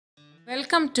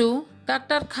Welcome to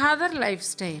Dr. Khadar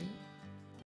Lifestyle.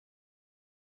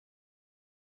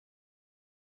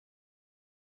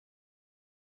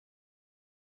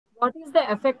 What is the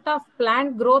effect of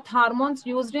plant growth hormones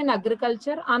used in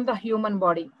agriculture on the human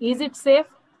body? Is it safe?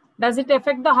 Does it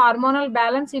affect the hormonal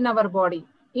balance in our body?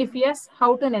 If yes,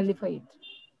 how to nullify it?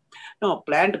 No,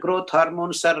 plant growth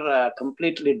hormones are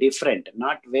completely different,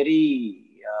 not very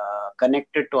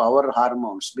connected to our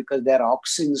hormones because they are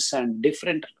auxins and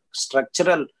different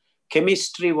structural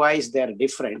chemistry wise, they are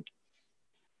different.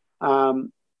 No,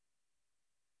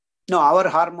 our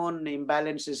hormone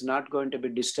imbalance is not going to be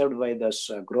disturbed by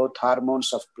those growth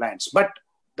hormones of plants. But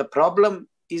the problem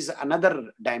is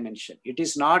another dimension. It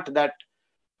is not that,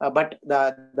 but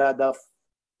the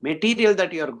material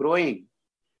that you are growing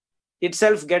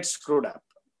itself gets screwed up.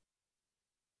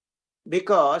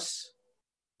 Because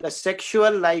the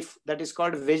sexual life that is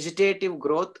called vegetative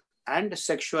growth and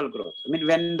sexual growth. I mean,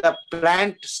 when the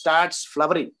plant starts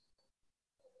flowering,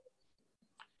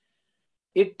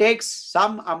 it takes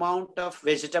some amount of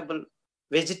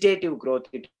vegetative growth,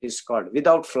 it is called,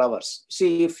 without flowers.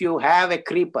 See, if you have a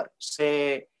creeper,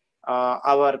 say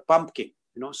our pumpkin,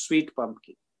 sweet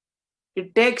pumpkin,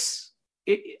 it takes,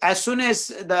 as soon as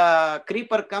the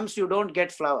creeper comes, you don't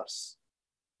get flowers.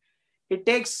 It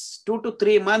takes 2 to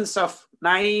 3 months of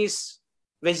nice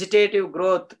vegetative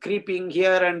growth, creeping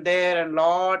here and there and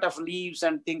lot of leaves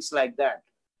and things like that.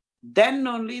 Then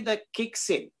only the kicks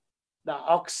in, the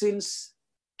auxins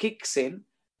kicks in,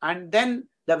 and then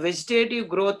the vegetative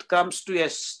growth comes to a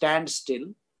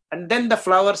standstill, and then the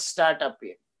flowers start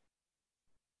appearing.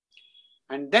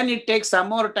 And then it takes some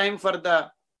more time for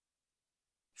the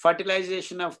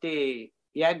fertilization of the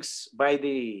eggs by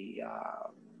the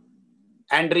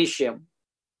andrecium.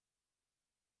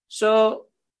 So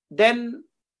then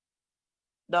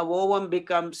the ovum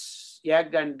becomes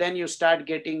egg, and then you start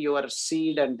getting your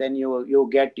seed, and then you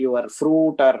get your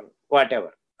fruit or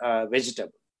whatever,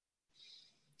 vegetable.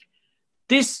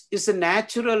 This is a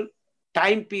natural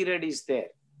time period is there.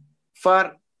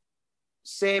 For,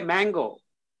 say, mango,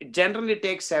 it generally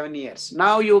takes 7 years.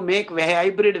 Now you make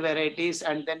hybrid varieties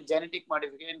and then genetic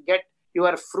modification, get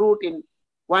your fruit in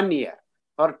 1 year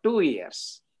or 2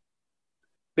 years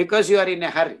because you are in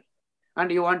a hurry and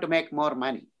you want to make more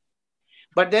money.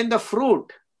 But then the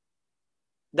fruit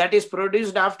that is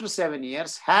produced after 7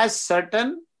 years has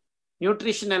certain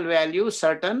nutritional value,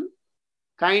 certain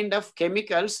kind of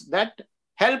chemicals that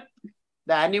help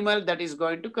the animal that is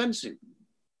going to consume.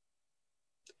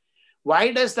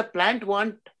 Why does the plant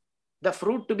want the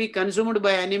fruit to be consumed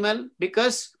by animal?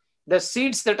 Because the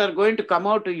seeds that are going to come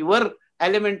out to your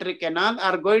alimentary canal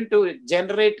are going to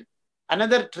generate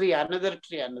another tree, another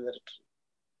tree, another tree.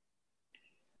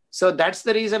 So that's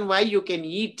the reason why you can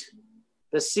eat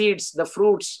the seeds, the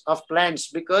fruits of plants,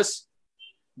 because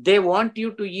they want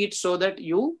you to eat so that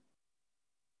you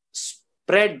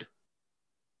spread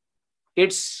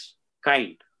its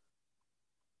kind.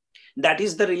 That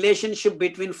is the relationship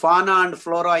between fauna and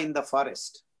flora in the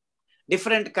forest.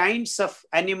 Different kinds of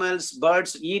animals,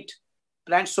 birds eat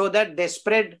plants so that they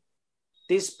spread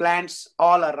these plants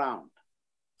all around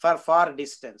for far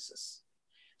distances.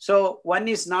 So one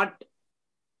is not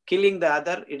killing the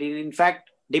other. It is in fact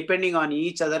depending on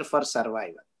each other for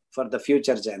survival, for the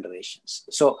future generations.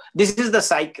 So this is the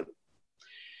cycle.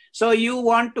 So you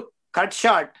want to cut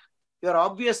short, you're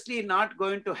obviously not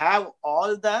going to have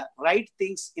all the right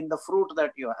things in the fruit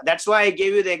that you have. That's why I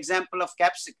gave you the example of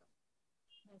capsicum.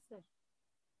 Yes,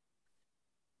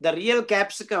 the real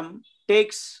capsicum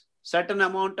takes certain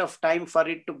amount of time for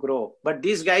it to grow. But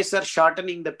these guys are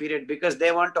shortening the period because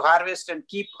they want to harvest and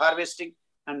keep harvesting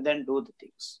and then do the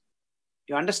things.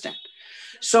 You understand?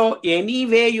 So any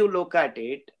way you look at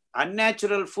it,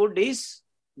 unnatural food is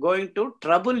going to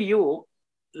trouble you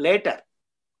later.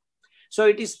 So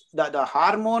it is the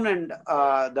hormone and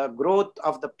the growth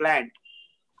of the plant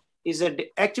is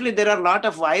actually there are a lot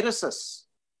of viruses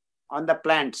on the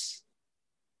plants.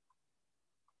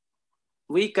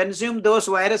 We consume those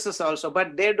viruses also,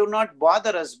 but they do not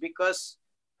bother us because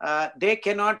they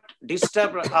cannot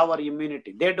disturb our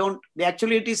immunity.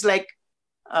 Actually it is like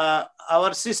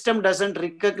our system doesn't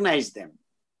recognize them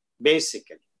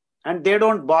basically, and they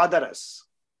don't bother us.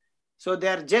 So they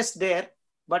are just there,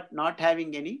 but not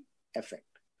having any effect.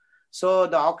 So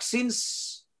the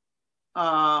auxins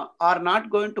are not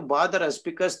going to bother us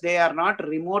because they are not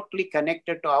remotely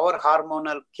connected to our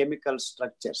hormonal chemical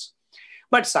structures.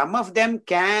 But some of them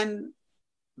can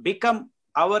become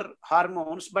our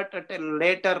hormones, but at a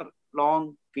later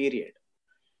long period.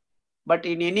 But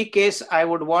in any case, I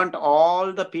would want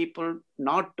all the people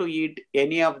not to eat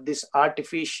any of these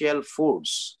artificial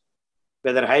foods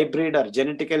whether hybrid or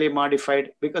genetically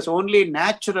modified, because only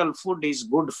natural food is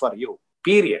good for you,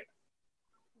 period.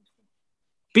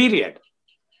 Period.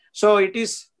 So it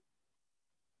is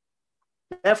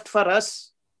left for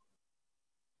us.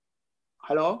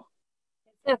 Hello?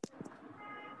 Yes.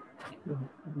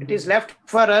 It is left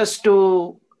for us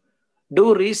to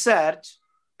do research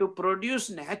to produce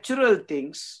natural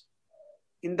things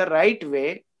in the right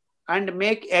way and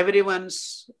make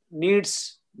everyone's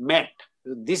needs met.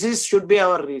 This should be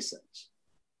our research.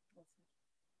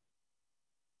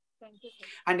 Thank you, sir.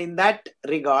 And in that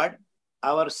regard,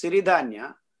 our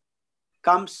Siridhanya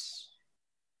comes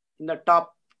in the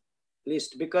top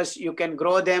list because you can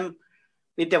grow them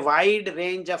with a wide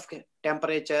range of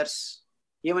temperatures.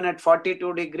 Even at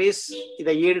 42 degrees,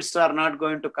 the yields are not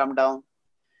going to come down.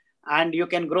 And you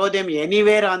can grow them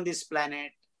anywhere on this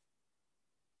planet.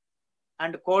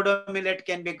 And kodo millet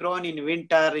can be grown in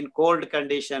winter in cold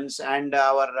conditions, and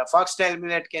our foxtail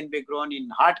millet can be grown in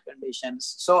hot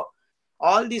conditions. So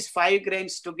all these 5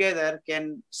 grains together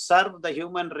can serve the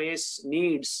human race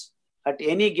needs at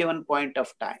any given point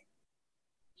of time,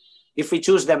 if we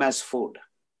choose them as food.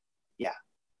 Yeah.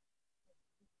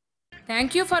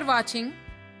 Thank you for watching.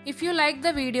 If you like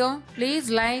the video,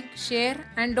 please like, share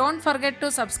and don't forget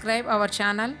to subscribe our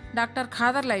channel Dr.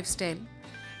 Khadar Lifestyle.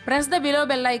 Press the below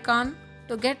bell icon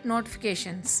to get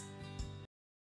notifications.